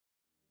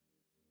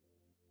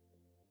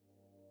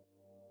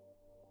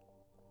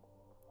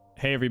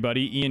Hey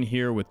everybody, Ian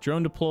here with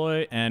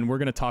DroneDeploy, and we're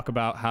going to talk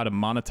about how to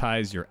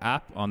monetize your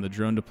app on the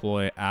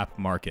DroneDeploy App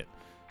Market.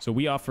 So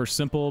we offer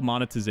simple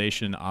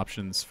monetization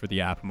options for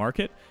the app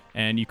market,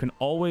 and you can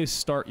always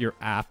start your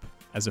app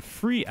as a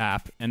free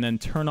app and then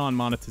turn on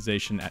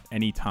monetization at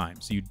any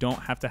time. So you don't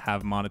have to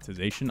have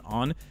monetization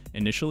on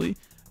initially.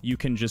 You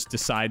can just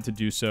decide to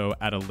do so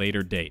at a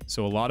later date.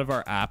 So a lot of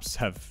our apps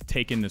have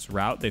taken this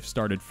route. They've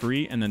started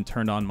free and then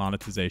turned on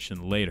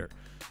monetization later.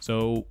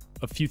 So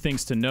a few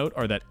things to note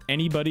are that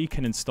anybody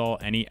can install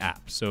any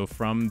app. So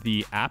from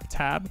the app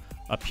tab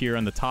up here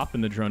on the top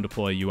in the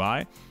DroneDeploy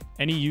UI,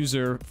 any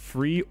user,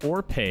 free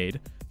or paid,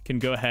 can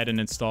go ahead and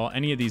install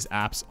any of these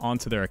apps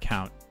onto their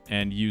account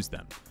and use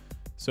them.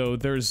 So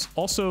there's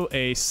also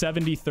a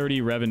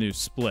 70-30 revenue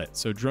split.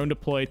 So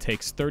DroneDeploy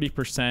takes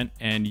 30%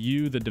 and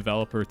you, the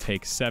developer,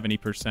 takes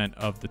 70%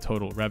 of the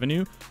total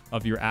revenue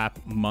of your app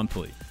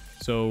monthly.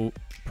 So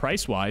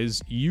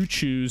price-wise, you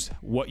choose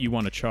what you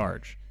want to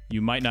charge.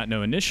 You might not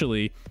know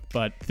initially,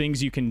 but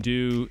things you can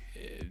do,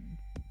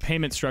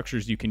 payment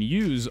structures you can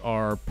use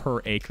are per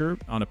acre,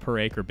 on a per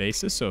acre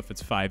basis. So if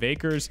it's 5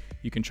 acres,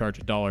 you can charge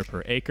 $1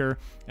 per acre,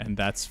 and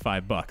that's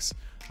 $5.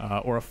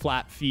 Or a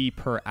flat fee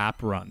per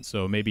app run.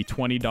 So maybe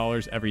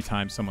 $20 every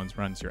time someone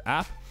runs your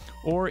app,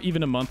 or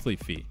even a monthly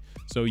fee.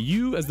 So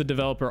you as the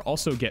developer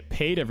also get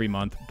paid every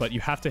month, but you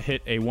have to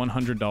hit a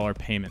 $100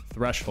 payment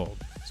threshold.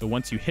 So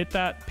once you hit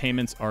that,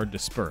 payments are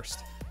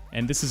dispersed.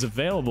 And this is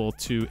available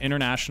to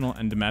international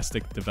and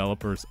domestic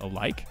developers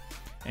alike.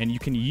 And you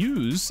can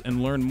use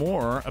and learn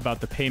more about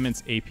the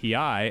payments API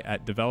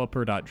at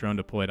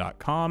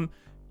developer.dronedeploy.com.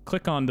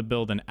 Click on the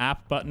Build an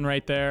App button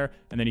right there,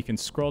 and then you can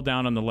scroll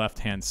down on the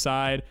left-hand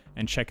side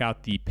and check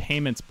out the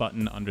Payments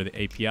button under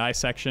the API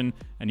section,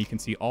 and you can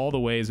see all the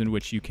ways in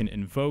which you can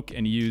invoke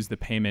and use the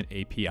Payment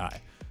API.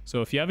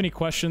 So if you have any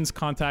questions,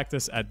 contact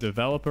us at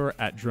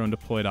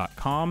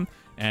developer@dronedeploy.com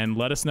and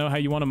let us know how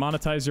you want to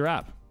monetize your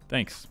app.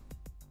 Thanks.